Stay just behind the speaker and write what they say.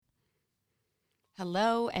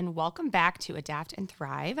Hello, and welcome back to Adapt and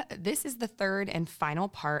Thrive. This is the third and final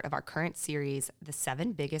part of our current series, The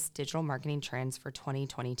 7 Biggest Digital Marketing Trends for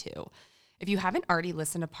 2022. If you haven't already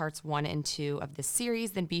listened to parts 1 and 2 of this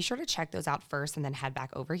series, then be sure to check those out first and then head back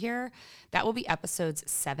over here. That will be episodes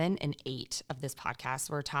 7 and 8 of this podcast,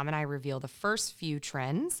 where Tom and I reveal the first few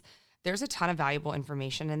trends. There's a ton of valuable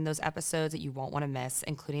information in those episodes that you won't want to miss,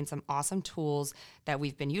 including some awesome tools that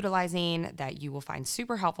we've been utilizing that you will find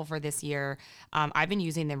super helpful for this year. I've been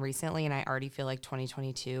using them recently, and I already feel like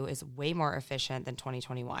 2022 is way more efficient than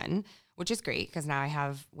 2021, which is great because now I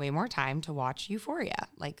have way more time to watch Euphoria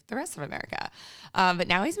like the rest of America. But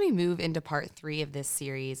now as we move into part 3 of this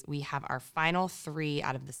series, we have our final 3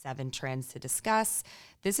 out of the 7 trends to discuss.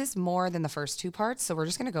 This is more than the first 2 parts, so we're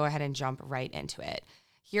just going to go ahead and jump right into it.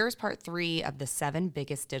 Here's part 3 of the 7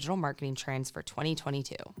 biggest digital marketing trends for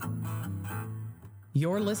 2022.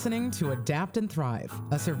 You're listening to Adapt and Thrive,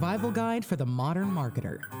 a survival guide for the modern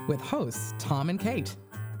marketer, with hosts Tom and Kate.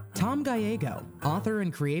 Tom Gallego, author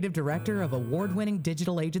and creative director of award-winning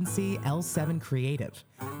digital agency L7 Creative,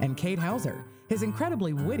 and Kate Hauser, his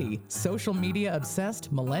incredibly witty, social media-obsessed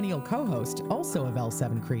millennial co-host, also of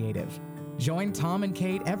L7 Creative. Join Tom and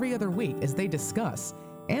Kate every other week as they discuss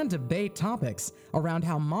and debate topics around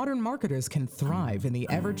how modern marketers can thrive in the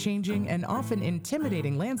ever-changing and often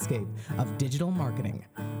intimidating landscape of digital marketing.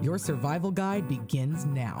 Your survival guide begins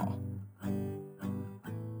now.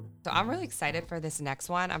 So I'm really excited for this next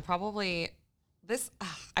one. I'm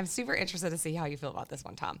super interested to see how you feel about this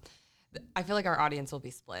one, Tom. I feel like our audience will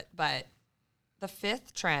be split, but the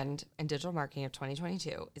 5th trend in digital marketing of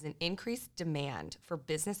 2022 is an increased demand for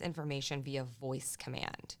business information via voice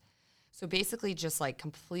command. So basically just like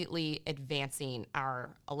completely advancing our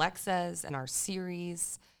Alexas and our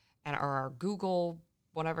Siris and our Google,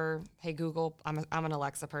 whatever. Hey, Google. I'm an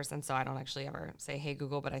Alexa person, so I don't actually ever say, hey,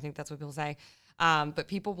 Google, but I think that's what people say. But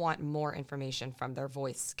people want more information from their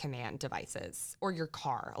voice command devices or your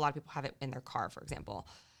car. A lot of people have it in their car, for example.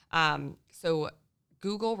 So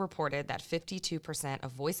Google reported that 52%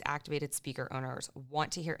 of voice-activated speaker owners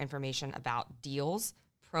want to hear information about deals,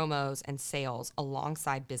 promos, and sales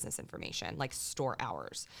alongside business information like store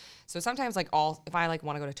hours. So sometimes if I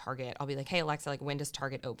want to go to Target, I'll be like, hey, Alexa, when does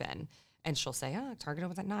Target open? And she'll say, Target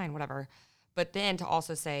opens at 9, whatever. But then to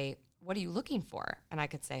also say, what are you looking for? And I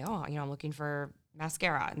could say, I'm looking for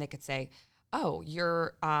mascara. And they could say,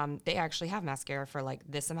 they actually have mascara for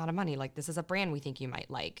this amount of money. This is a brand we think you might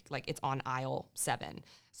like it's on aisle 7.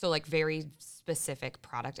 So very specific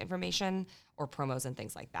product information or promos and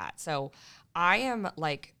things like that. So I am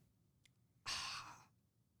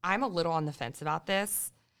I'm a little on the fence about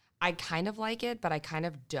this. I kind of like it, but I kind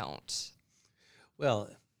of don't. Well,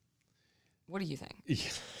 what do you think?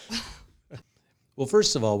 Yeah. Well,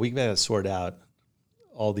 first of all, we got to sort out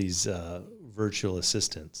all these virtual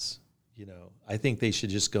assistants. I think they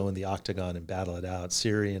should just go in the octagon and battle it out,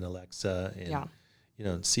 Siri and Alexa,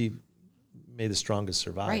 and see, may the strongest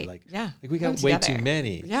survive. Right. We got way too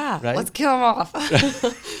many. Yeah. Right? Let's kill them off.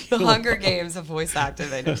 The Hunger Games of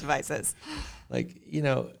voice-activated devices.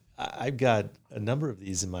 I've got a number of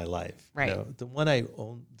these in my life. Right. The one I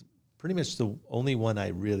own, pretty much the only one I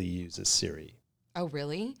really use is Siri. Oh,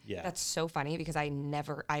 really? Yeah. That's so funny because I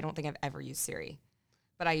don't think I've ever used Siri.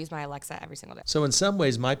 But I use my Alexa every single day. So in some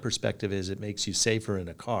ways, my perspective is it makes you safer in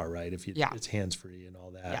a car, right? Yeah. It's hands-free and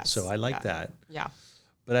all that. Yes. So I like that. Yeah.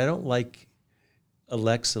 But I don't like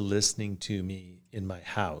Alexa listening to me in my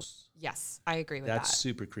house. Yes, I agree with that. That's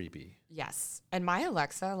super creepy. Yes. And my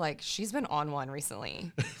Alexa, she's been on one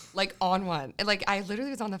recently. On one. And, I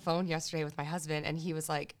literally was on the phone yesterday with my husband, and he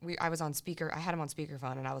was I was on speaker. I had him on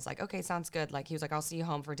speakerphone, and I was like, okay, sounds good. He was like, I'll see you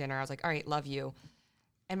home for dinner. I was like, all right, love you.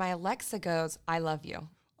 And my Alexa goes, I love you.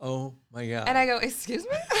 Oh, my God. And I go, excuse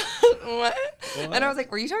me? What? And I was like,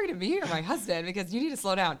 were you talking to me or my husband? Because you need to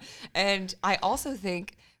slow down. And I also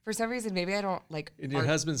think, for some reason, maybe I don't And your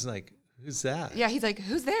husband's like, who's that? Yeah, he's like,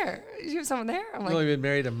 who's there? You have someone there? I'm You've only been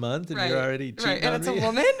married a month and right, you're already cheating and on it's me? a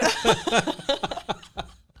woman?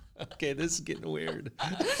 Okay, this is getting weird.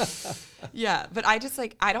 Yeah, but I just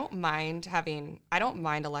I don't mind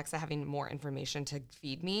Alexa having more information to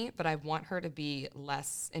feed me, but I want her to be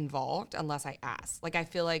less involved unless I ask. I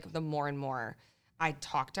feel like the more and more I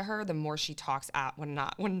talk to her, the more she talks at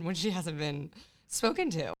when she hasn't been spoken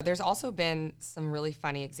to. There's also been some really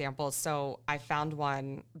funny examples. So I found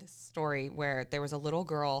this story where there was a little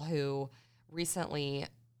girl who recently,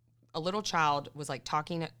 a little child was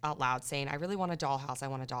talking out loud saying, I really want a dollhouse. I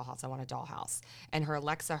want a dollhouse. I want a dollhouse. And her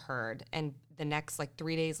Alexa heard. And the next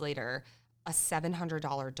 3 days later, a $700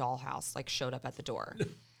 dollhouse showed up at the door.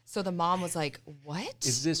 So the mom was like, what?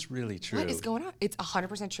 Is this really true? What is going on? It's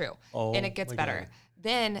 100% true. Oh, and it gets my better. God.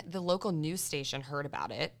 Then the local news station heard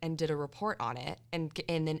about it and did a report on it. And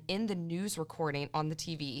then in the news recording on the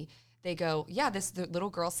TV, they go, yeah, the little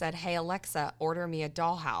girl said, hey, Alexa, order me a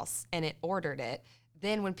dollhouse. And it ordered it.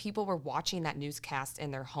 Then when people were watching that newscast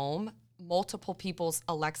in their home, multiple people's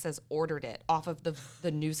Alexas ordered it off of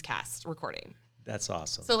the newscast recording. That's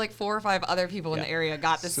awesome. So like 4 or 5 other people in the area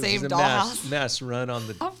got the So same there's a dollhouse. mass run on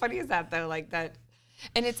the. How funny is that though? Like that.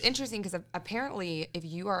 And it's interesting because apparently if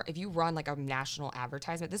you run like a national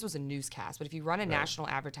advertisement, this was a newscast, but if you run a national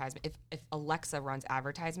advertisement, if Alexa runs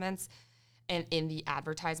advertisements and in the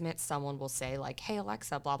advertisement, someone will say like, hey,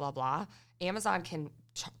 Alexa, blah, blah, blah. Amazon can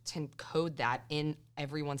code that in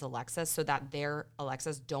everyone's Alexa so that their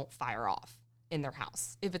Alexas don't fire off in their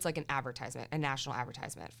house. If it's like an advertisement, a national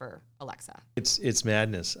advertisement for Alexa. It's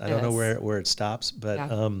madness. I don't know where it stops, but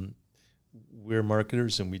we're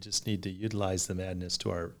marketers and we just need to utilize the madness to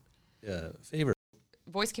our favor.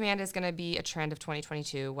 Voice command is going to be a trend of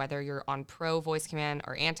 2022, whether you're on pro voice command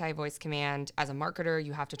or anti voice command. As a marketer,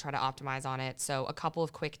 you have to try to optimize on it. So a couple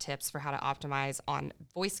of quick tips for how to optimize on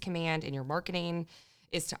voice command in your marketing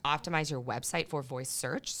is to optimize your website for voice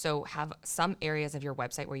search. So have some areas of your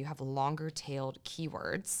website where you have longer tailed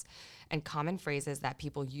keywords and common phrases that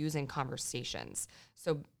people use in conversations.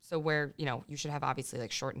 So where, you should have obviously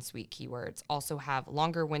like short and sweet keywords. Also have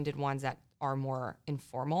longer winded ones that are more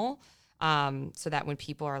informal. So that when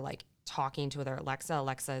people are like talking to their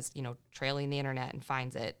Alexa is, trailing the internet and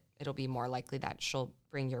finds it, it'll be more likely that she'll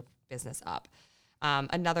bring your business up.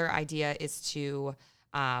 Another idea is to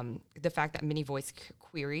the fact that many voice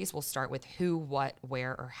queries will start with who, what,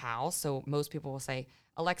 where, or how. So most people will say,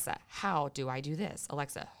 Alexa, how do I do this?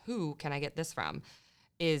 Alexa, who can I get this from?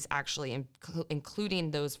 Is actually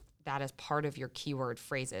including that as part of your keyword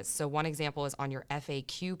phrases. So one example is on your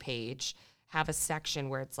FAQ page, have a section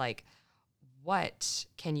where it's like, what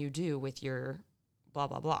can you do with your blah,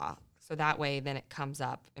 blah, blah? So that way then it comes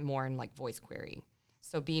up more in like voice query.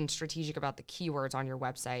 So being strategic about the keywords on your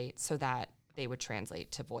website so that they would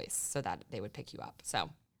translate to voice so that they would pick you up.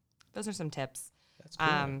 So those are some tips. That's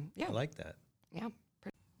cool. Yeah. I like that. Yeah.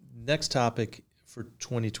 Next topic for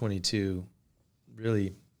 2022,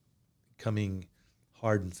 really coming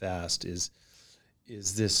hard and fast, is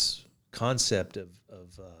this concept of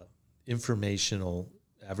informational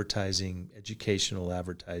advertising, educational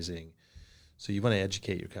advertising. So you want to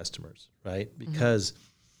educate your customers, right? Because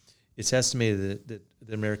it's estimated that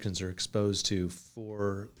the Americans are exposed to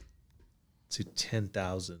 4,000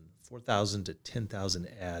 to 10,000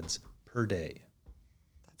 ads per day.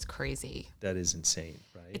 That's crazy. That is insane,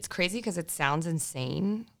 right? It's crazy because it sounds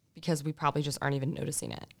insane because we probably just aren't even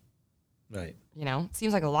noticing it. Right. It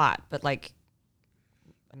seems like a lot, but like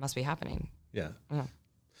it must be happening. Yeah. Yeah.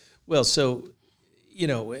 Well, so,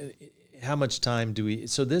 how much time do we,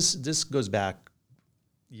 so this goes back,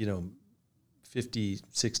 50,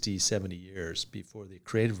 60, 70 years before the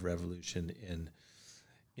creative revolution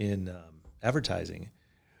in advertising,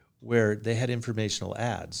 where they had informational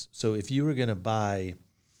ads. So if you were going to buy,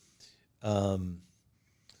 a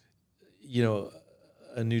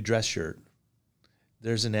new dress shirt,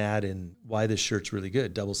 there's an ad in why this shirt's really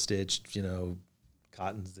good, double stitched,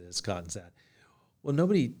 cotton's this, cotton's that. Well,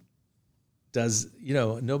 nobody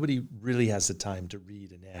really has the time to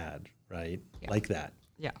read an ad, right? Yeah. Like that.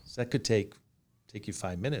 Yeah. So that could take you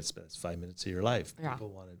 5 minutes, but it's 5 minutes of your life. Yeah. People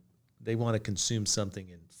want to consume something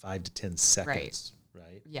in 5 to 10 seconds,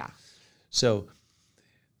 right? Yeah. So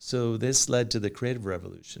this led to the creative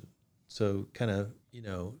revolution. So kind of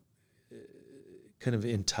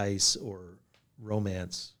entice or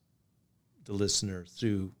romance the listener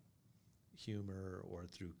through humor or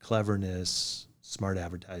through cleverness, smart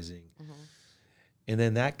advertising. And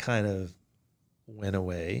then that kind of went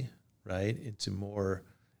away, right, into more,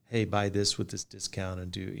 hey, buy this with this discount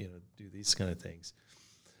and do these kind of things.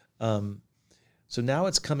 So now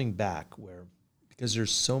it's coming back because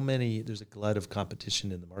there's a glut of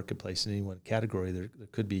competition in the marketplace in any one category. There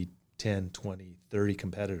could be 10, 20, 30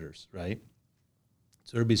 competitors, right?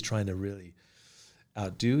 So everybody's trying to really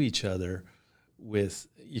outdo each other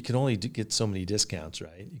you can only get so many discounts,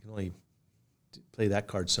 right? You can only play that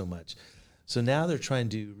card so much. So now they're trying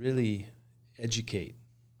to really educate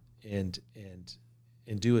and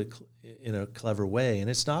do it in a clever way. And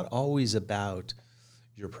it's not always about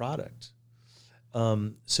your product.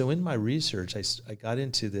 So in my research, I got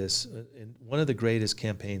into this, and one of the greatest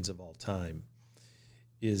campaigns of all time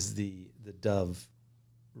is the Dove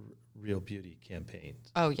Real Beauty campaign.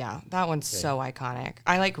 Oh yeah, that one's so iconic.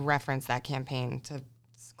 I reference that campaign to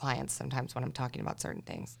clients sometimes when I'm talking about certain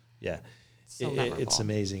things. Yeah. So memorable. It's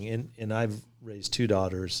amazing. And I've raised 2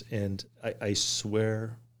 daughters, and I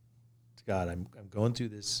swear to God, I'm going through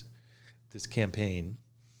this campaign,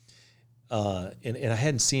 and I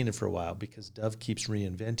hadn't seen it for a while because Dove keeps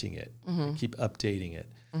reinventing it, keep updating it.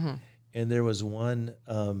 And there was one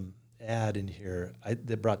ad in here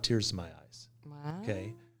that brought tears to my eyes. Wow.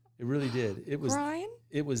 Okay, it really did. It was Crying?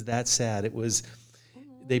 It was that sad. It was.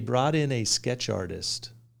 They brought in a sketch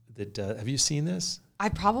artist that have you seen this? I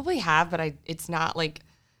probably have, but it's not like.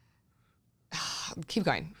 Keep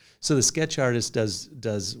going. So the sketch artist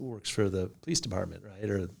works for the police department, right,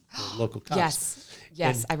 or the local cops.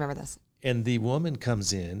 Yes, I remember this. And the woman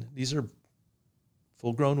comes in. These are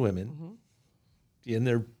full-grown women in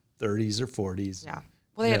their 30s or 40s. Yeah.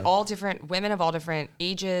 Well, they had all different women of all different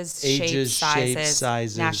ages, shapes,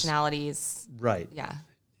 sizes, nationalities. Right. Yeah.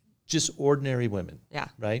 Just ordinary women. Yeah.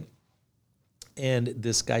 Right. And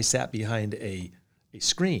this guy sat behind a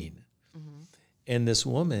screen, and this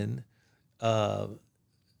woman,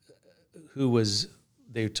 who was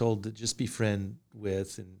they were told to just be friend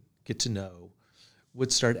with and get to know,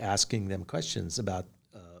 would start asking them questions about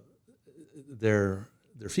their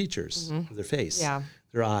features, their face,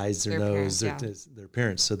 their eyes, their nose, parents, their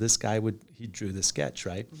appearance. So this guy he drew the sketch,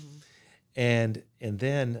 right? And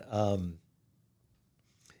then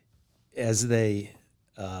as they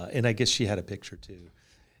and I guess she had a picture too,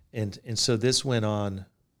 and so this went on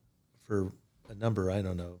for a number, I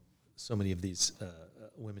don't know, so many of these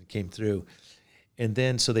women came through, and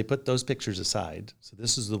then so they put those pictures aside. So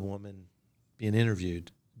this is the woman being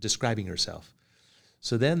interviewed, describing herself.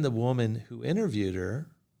 So then the woman who interviewed her,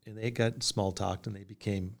 and they got small talked, and they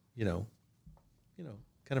became, kind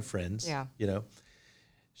of friends. Yeah.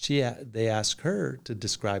 They asked her to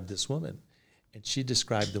describe this woman, and she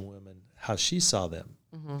described the woman how she saw them.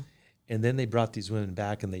 And then they brought these women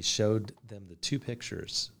back, and they showed them the 2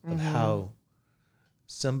 pictures of how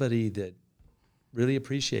somebody that really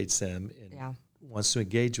appreciates them and wants to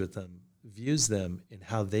engage with them views them and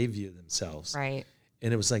how they view themselves. Right.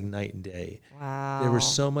 And it was like night and day. Wow. They were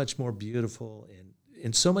so much more beautiful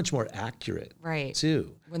and so much more accurate. Right.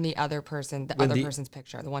 Too. When the other person's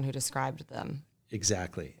picture, the one who described them.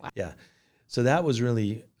 Exactly. Wow. Yeah. So that was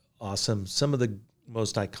really awesome. Some of the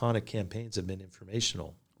most iconic campaigns have been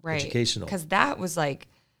informational, educational. Because that was like,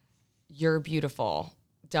 you're beautiful.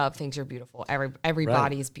 Dove thinks you're beautiful.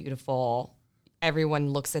 Everybody's beautiful. Everyone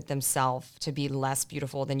looks at themselves to be less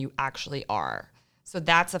beautiful than you actually are. So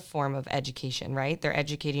that's a form of education, right? They're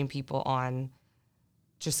educating people on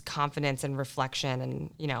just confidence and reflection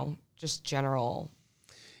and, just general.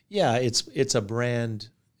 Yeah, it's a brand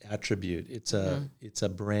attribute. It's a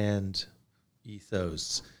brand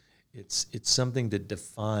ethos. It's something that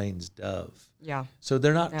defines Dove. Yeah. So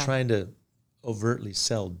they're not trying to overtly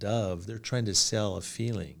sell Dove. They're trying to sell a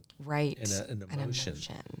feeling. Right. And an emotion.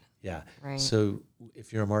 Yeah. Right. So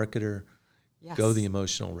if you're a marketer, go the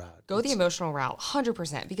emotional route. Go the emotional route,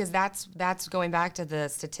 100%, because that's going back to the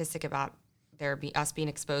statistic about us being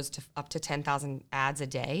exposed to up to 10,000 ads a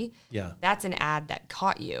day. Yeah. That's an ad that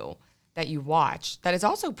caught you, that you watched, that is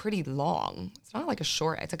also pretty long. It's not like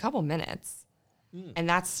it's a couple minutes. And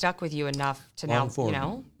that's stuck with you enough to long now, form.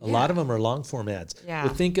 A lot of them are long form ads. Yeah.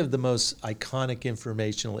 But think of the most iconic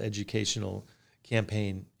informational, educational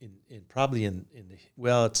campaign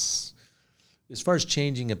it's as far as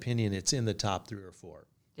changing opinion, it's in the top 3 or 4.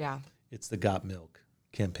 Yeah. It's the Got Milk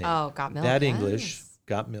campaign. Oh, Got Milk. Bad English,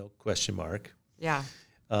 Got Milk, ? Yeah.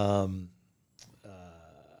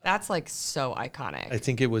 That's like so iconic. I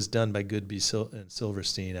think it was done by Goodby and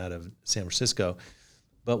Silverstein out of San Francisco.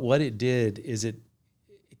 But what it did is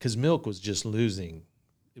because milk was just losing.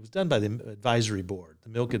 It was done by the advisory board, the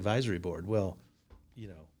Milk Advisory Board. Well,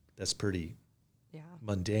 that's pretty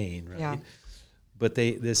mundane, right? Yeah. But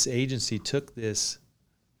this agency took this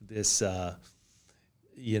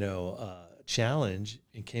challenge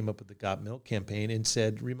and came up with the Got Milk campaign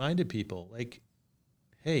and reminded people like,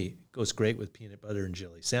 hey, it goes great with peanut butter and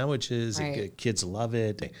jelly sandwiches. Right. Kids love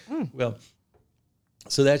it. Well,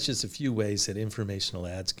 so that's just a few ways that informational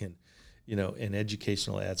ads and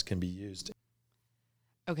educational ads can be used.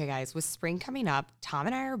 Okay, guys, with spring coming up, Tom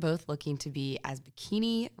and I are both looking to be as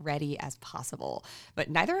bikini ready as possible, but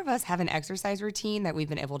neither of us have an exercise routine that we've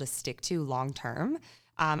been able to stick to long term.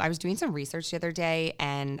 I was doing some research the other day,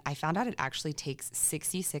 and I found out it actually takes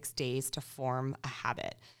 66 days to form a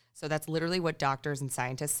habit. So that's literally what doctors and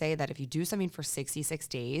scientists say, that if you do something for 66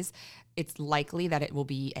 days, it's likely that it will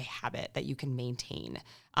be a habit that you can maintain.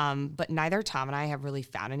 But neither Tom and I have really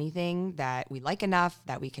found anything that we like enough,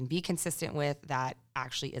 that we can be consistent with, that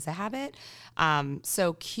actually is a habit.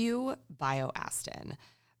 So cue BioAstin.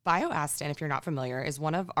 BioAstin, if you're not familiar, is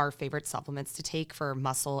one of our favorite supplements to take for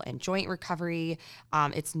muscle and joint recovery.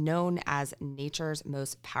 It's known as nature's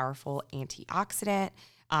most powerful antioxidant.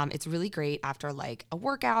 It's really great after like a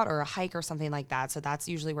workout or a hike or something like that. So that's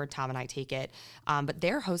usually where Tom and I take it. But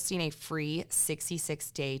they're hosting a free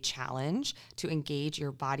 66-day challenge to engage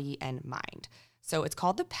your body and mind. So it's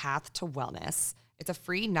called the Path to Wellness. It's a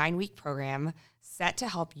free 9-week program set to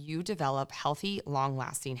help you develop healthy,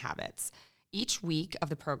 long-lasting habits. Each week of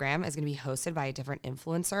the program is going to be hosted by a different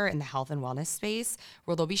influencer in the health and wellness space,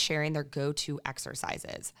 where they'll be sharing their go-to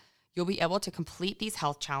exercises. You'll be able to complete these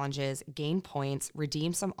health challenges, gain points,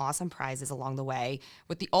 redeem some awesome prizes along the way,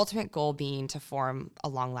 with the ultimate goal being to form a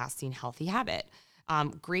long-lasting healthy habit.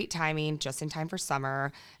 Great timing, just in time for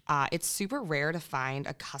summer. It's super rare to find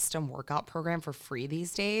a custom workout program for free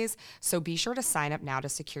these days, so be sure to sign up now to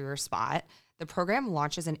secure your spot. The program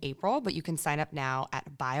launches in April, but you can sign up now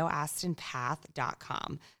at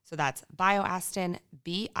bioastinpath.com. So that's BioAstin,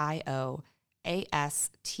 BioAstin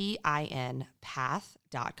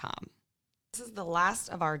path.com. This is the last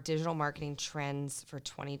of our digital marketing trends for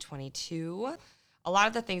 2022. A lot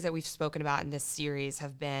of the things that we've spoken about in this series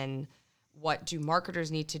have been what do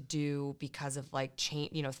marketers need to do because of like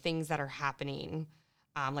things that are happening,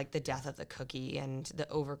 like the death of the cookie and the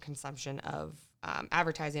overconsumption of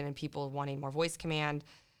advertising and people wanting more voice command.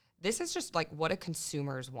 This is just like what do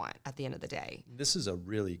consumers want at the end of the day. This is a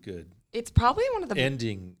really good It's probably one of the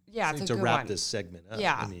ending it's a to good wrap one. this segment up.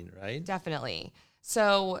 Yeah. I mean, right? Definitely.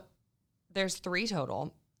 So there's 3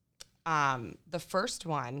 total. The first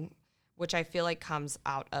one, which I feel like comes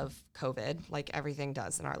out of COVID, like everything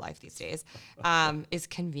does in our life these days, is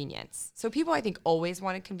convenience. So people, I think, always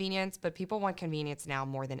wanted convenience, but people want convenience now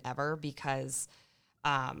more than ever because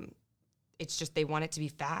it's just they want it to be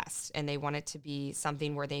fast and they want it to be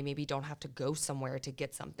something where they maybe don't have to go somewhere to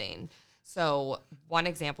get something. So one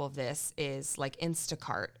example of this is like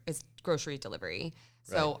Instacart is grocery delivery.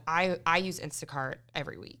 So I use Instacart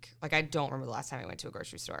every week. Like I don't remember the last time I went to a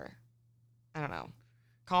grocery store. I don't know.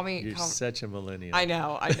 You're such a millennial. I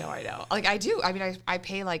know. Like I do. I mean, I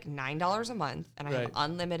pay like $9 a month and I have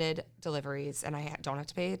unlimited deliveries and I don't have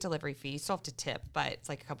to pay a delivery fee. You still have to tip, but it's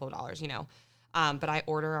like a couple of dollars, But I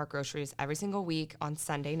order our groceries every single week on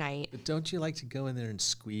Sunday night. But don't you like to go in there and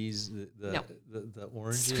squeeze the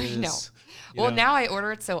oranges? No. Well, now I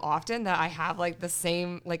order it so often that I have like the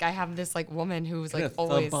same, like I have this like woman who's like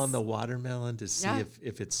always thump on the watermelon to see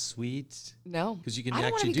if it's sweet. No, because you can I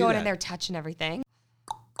don't actually want to be do going that. in there touching everything.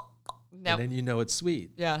 No, And then you know it's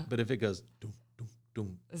sweet. Yeah. But if it goes, dum, dum,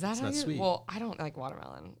 dum, is that it's how not you? sweet. Well, I don't like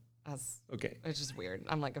watermelon. Okay. It's just weird.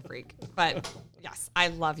 I'm like a freak. But yes, I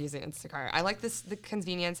love using Instacart. I like the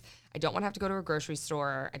convenience. I don't want to have to go to a grocery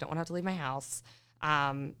store. I don't want to have to leave my house.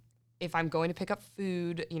 If I'm going to pick up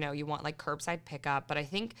food, you want like curbside pickup. But I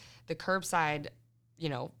think the curbside,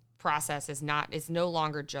 process is no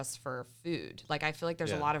longer just for food. Like I feel like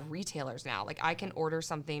there's a lot of retailers now. Like I can order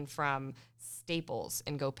something from Staples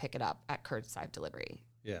and go pick it up at curbside delivery.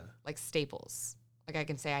 Yeah. Like Staples. Like I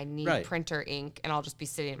can say I need printer ink and I'll just be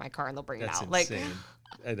sitting in my car and they'll bring it out. That's insane.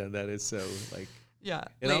 I know that is so like. Yeah.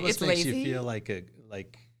 It like, almost it's makes lazy. you feel like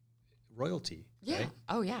royalty. Yeah. Right?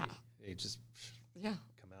 Oh yeah. They just Yeah.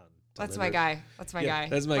 come out. And That's deliver. my guy. That's my guy.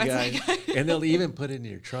 That's my guy. And they'll even put it in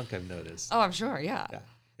your trunk, I've noticed. Oh, I'm sure. Yeah.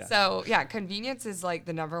 Yeah. So yeah, convenience is like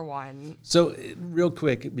the number one. So real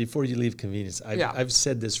quick, before you leave convenience, I've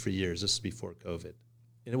said this for years. This was before COVID.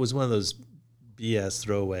 And it was one of those BS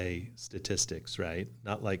throwaway statistics, right?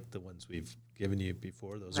 Not like the ones we've given you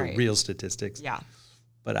before. Those are real statistics. Yeah.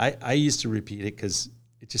 But I used to repeat it because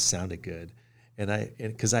it just sounded good. And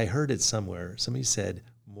because I heard it somewhere. Somebody said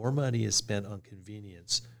more money is spent on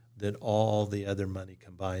convenience than all the other money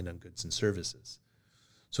combined on goods and services.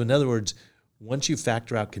 So in other words, once you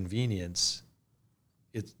factor out convenience,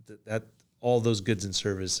 it's that all those goods and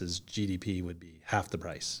services GDP would be half the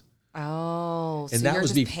price. Oh, And so that you're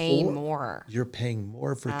was just before, paying more. You're paying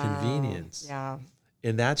more for convenience. Yeah.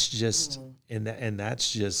 And that's just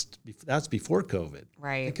that's before COVID.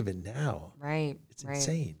 Right. Think of it now. Right. It's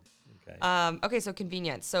insane. Okay. Okay, so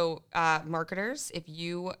convenience. So marketers, if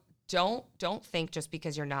you don't think just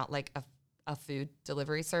because you're not like a food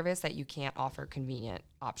delivery service that you can't offer convenient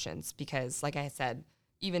options, because like I said,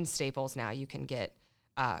 even Staples now you can get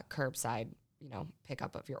curbside,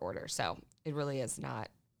 pickup of your order. So it really is not,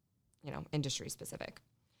 industry specific.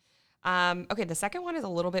 Okay, the second one is a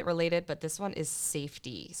little bit related, but this one is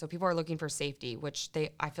safety. So people are looking for safety, which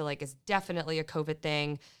I feel like is definitely a COVID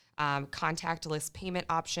thing. Contactless payment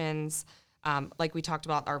options. Like we talked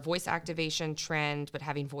about our voice activation trend, but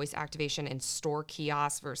having voice activation in store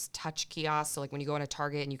kiosks versus touch kiosks. So like when you go in a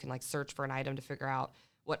Target and you can like search for an item to figure out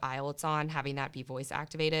what aisle it's on, having that be voice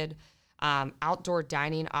activated. Outdoor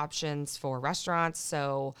dining options for restaurants.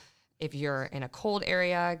 So if you're in a cold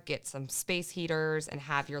area, get some space heaters and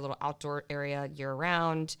have your little outdoor area year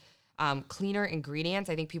round. Cleaner ingredients.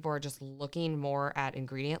 I think people are just looking more at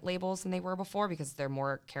ingredient labels than they were before because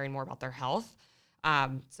they're caring more about their health.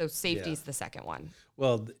 So safety is the second one.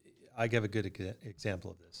 Well, I give a good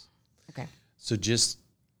example of this. Okay. So just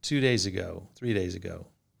 3 days ago,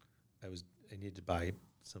 I needed to buy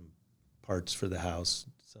some parts for the house.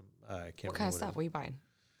 I can't remember What kind of stuff were you buying?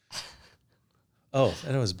 Oh,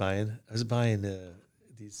 and I was buying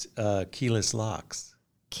these keyless locks.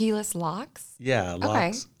 Keyless locks? Yeah,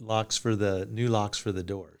 locks. Okay. Locks for the new locks for the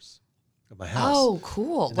doors of my house. Oh,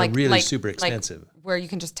 cool! And they're really super expensive. Where you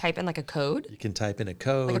can just type in like a code, You can type in a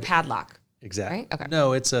code, like a padlock. Exactly. Right? Okay.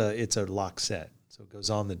 No, it's a lock set, so it goes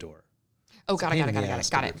on the door. Oh, It's a got it. pain in the ass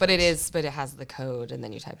to But replace. it has the code, and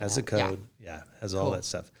then you type Has it a in. code, yeah, has all Cool. that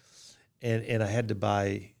stuff, and I had to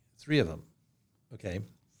buy 3 of them. Okay,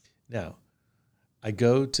 now I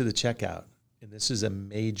go to the checkout, and this is a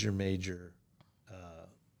major.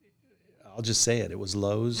 I'll just say it. It was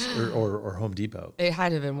Lowe's or Home Depot. It had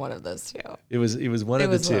to have been one of those two. It was one It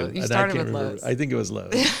of the was two. Lowe's. You and started I can't with remember. Lowe's. I think it was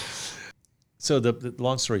Lowe's. So the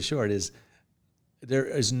long story short is there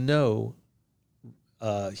is no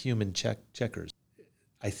human checkers.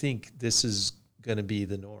 I think this is going to be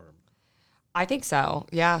the norm. I think so.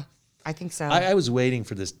 Yeah, I think so. I was waiting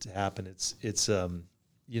for this to happen. It's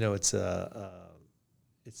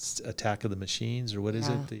Attack of the Machines, or what is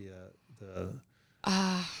it? The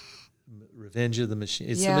Revenge of the Machine.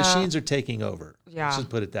 It's Yeah. the machines are taking over. Yeah. Let's just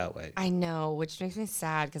put it that way. I know, which makes me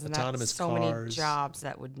sad because that's Autonomous so many cars. jobs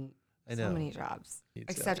that would. I So know. many jobs.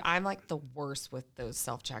 It's, Except I'm like the worst with those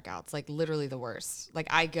self-checkouts, like literally the worst. Like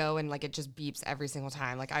I go and like it just beeps every single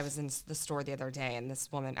time. Like I was in the store the other day and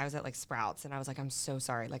this woman, I was at like Sprouts and I was like, I'm so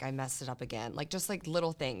sorry. Like I messed it up again. Like just like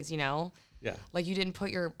little things, you know? Yeah. Like you didn't put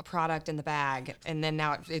your product in the bag and then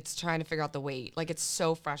now it's trying to figure out the weight. Like it's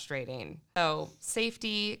so frustrating. So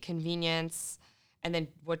safety, convenience, and then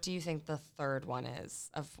what do you think the third one is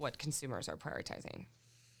of what consumers are prioritizing?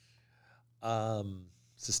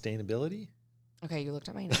 Sustainability. Okay, you looked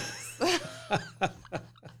at my notes.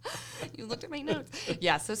 You looked at my notes.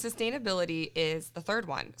 Yeah, so sustainability is the third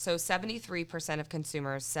one. So 73% of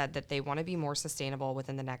consumers said that they want to be more sustainable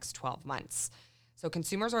within the next 12 months. So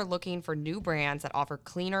consumers are looking for new brands that offer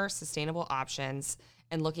cleaner, sustainable options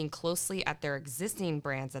and looking closely at their existing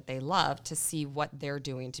brands that they love to see what they're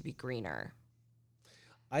doing to be greener.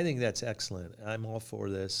 I think that's excellent. I'm all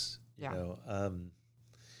for this. Yeah.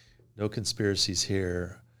 No conspiracies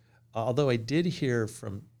here. Although I did hear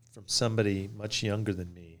from somebody much younger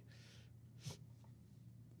than me,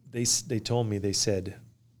 they told me, they said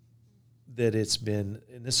that it's been,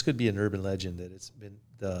 and this could be an urban legend, that it's been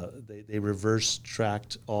they reverse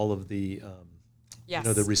tracked all of the Yes.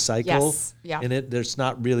 the recycle Yes. Yeah. in it. There's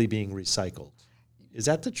not really being recycled. Is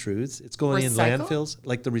that the truth? It's going in Recycle? landfills,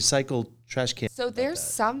 like the recycled trash can. So there's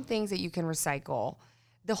some things that you can recycle.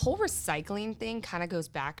 The whole recycling thing kind of goes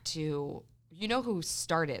back to, you know who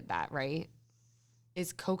started that, right?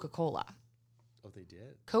 Is Coca-Cola. Oh, they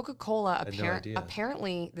did. Coca-Cola had no idea.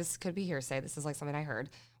 apparently, this could be hearsay. This is like something I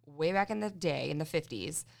heard way back in the day, in the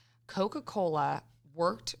 50s. Coca-Cola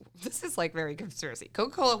worked, this is like very conspiracy.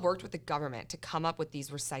 Coca-Cola worked with the government to come up with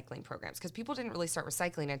these recycling programs because people didn't really start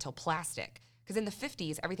recycling until plastic. Because in the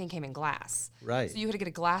 50s, everything came in glass. Right. So you had to get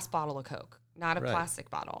a glass bottle of Coke, not a Right. plastic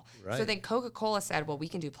bottle. So Right. then Coca-Cola said, well, we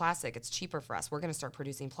can do plastic. It's cheaper for us. We're going to start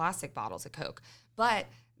producing plastic bottles of Coke. But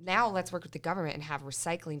now let's work with the government and have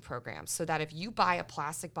recycling programs so that if you buy a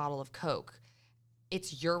plastic bottle of Coke,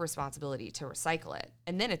 it's your responsibility to recycle it.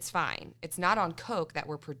 And then it's fine. It's not on Coke that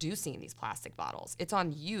we're producing these plastic bottles. It's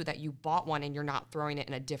on you that you bought one and you're not throwing it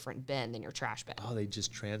in a different bin than your trash bin. Oh, they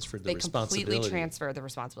just transferred the They responsibility. completely transfer the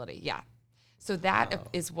responsibility. Yeah. So that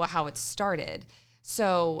is how it started.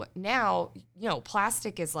 So now,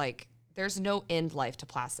 plastic is like, there's no end life to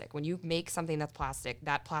plastic. When you make something that's plastic,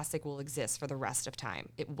 that plastic will exist for the rest of time.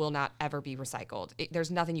 It will not ever be recycled.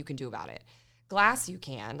 There's nothing you can do about it. Glass, you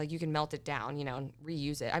can. Like, you can melt it down, and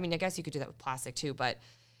reuse it. I mean, I guess you could do that with plastic too, but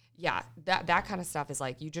yeah, that kind of stuff is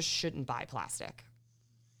like, you just shouldn't buy plastic.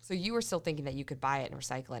 So you were still thinking that you could buy it and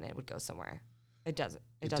recycle it and it would go somewhere. It doesn't.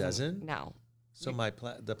 It doesn't? No. So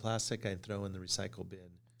the plastic I throw in the recycle bin,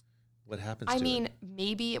 what happens to I it? mean,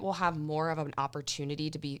 maybe it will have more of an opportunity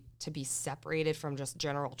to be separated from just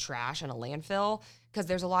general trash in a landfill, because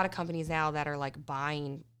there's a lot of companies now that are like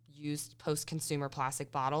buying used post-consumer plastic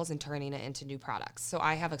bottles and turning it into new products. So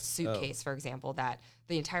I have a suitcase, for example, that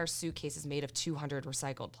the entire suitcase is made of 200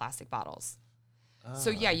 recycled plastic bottles. So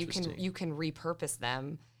yeah, you interesting. can repurpose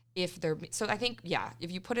them if they're, so I think, yeah,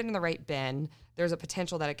 if you put it in the right bin, there's a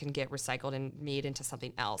potential that it can get recycled and made into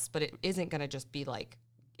something else, but it isn't going to just be like,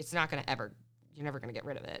 it's not going to ever, you're never going to get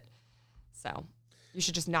rid of it. So you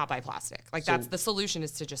should just not buy plastic. Like that's the solution,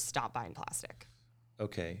 is to just stop buying plastic.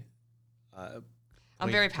 Okay. I'm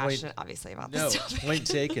very passionate, obviously, about this topic. Point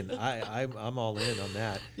taken. I'm all in on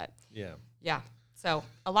that. Yeah. Yeah. So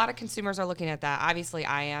a lot of consumers are looking at that. Obviously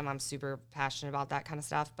I am. I'm super passionate about that kind of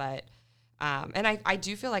stuff, but and I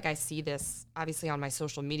do feel like I see this, obviously, on my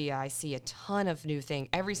social media. I see a ton of new things.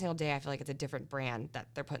 Every single day I feel like it's a different brand that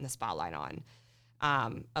they're putting the spotlight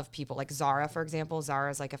on, of people. Like Zara, for example. Zara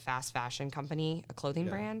is like a fast fashion company, a clothing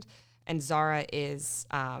brand. And Zara is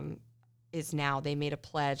now, they made a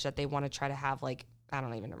pledge that they want to try to have, like, I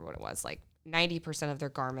don't even remember what it was, like 90% of their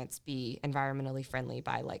garments be environmentally friendly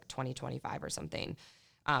by like 2025 or something.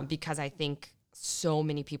 Because I think so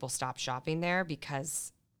many people stop shopping there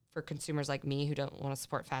because for consumers like me who don't want to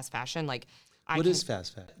support fast fashion, like what is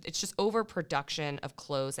fast fashion? It's just overproduction of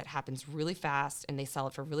clothes that happens really fast, and they sell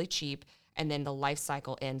it for really cheap, and then the life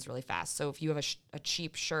cycle ends really fast. So if you have a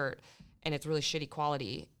cheap shirt and it's really shitty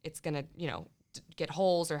quality, it's gonna, get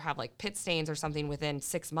holes or have like pit stains or something within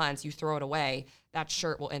 6 months. You throw it away, that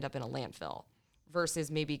shirt will end up in a landfill. Versus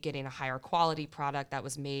maybe getting a higher quality product that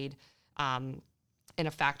was made in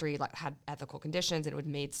a factory, like had ethical conditions, and it would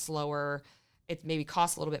made slower. It maybe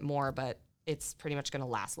costs a little bit more, but it's pretty much going to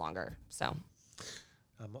last longer. So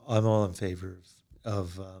I'm all in favor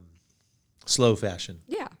of slow fashion.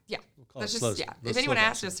 Yeah. We'll That's slow, just, yeah. If anyone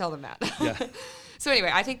asks, just tell them that. Yeah. So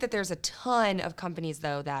anyway, I think that there's a ton of companies,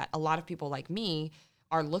 though, that a lot of people like me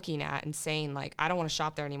are looking at and saying, like, I don't want to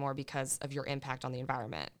shop there anymore because of your impact on the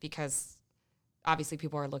environment. Because obviously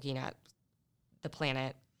people are looking at the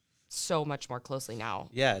planet so much more closely now.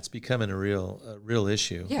 Yeah, it's becoming a real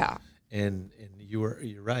issue. Yeah. And you're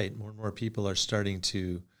right. More and more people are starting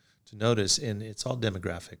to notice, and it's all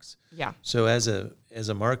demographics. Yeah. So as a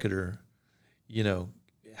marketer,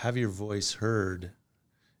 have your voice heard,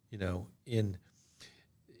 in,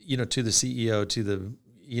 to the CEO, to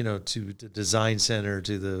the, to the design center,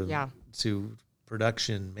 to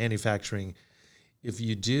production, manufacturing. If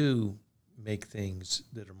you do make things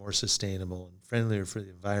that are more sustainable and friendlier for the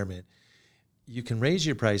environment, you can raise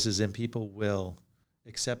your prices and people will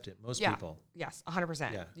accept it. Most people. Yes,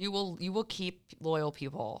 100%. Yeah. You will keep loyal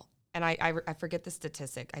people. And I forget the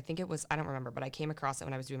statistic. I think it was, I don't remember, but I came across it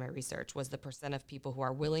when I was doing my research, was the percent of people who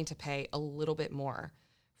are willing to pay a little bit more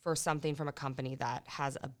for something from a company that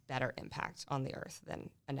has a better impact on the earth than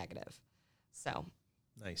a negative. So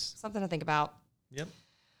nice. Something to think about. Yep.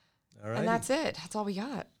 All right. And that's it. That's all we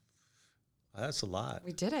got. That's a lot.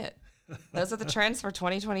 We did it. Those are the trends for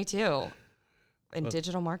 2022 in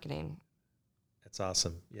digital marketing. That's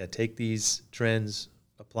awesome. Yeah, take these trends,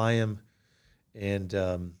 apply them, and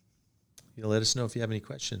let us know if you have any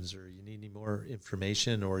questions or you need any more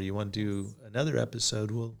information or you want to do another episode.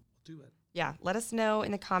 We'll do it. Yeah, let us know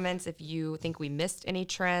in the comments if you think we missed any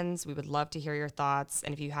trends. We would love to hear your thoughts.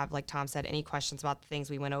 And if you have, like Tom said, any questions about the things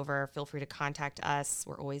we went over, feel free to contact us.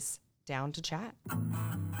 We're always down to chat.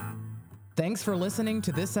 Thanks for listening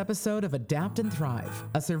to this episode of Adapt and Thrive,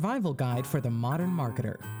 a survival guide for the modern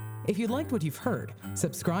marketer. If you liked what you've heard,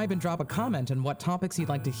 subscribe and drop a comment on what topics you'd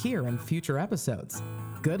like to hear in future episodes.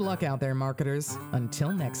 Good luck out there, marketers.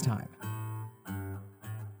 Until next time.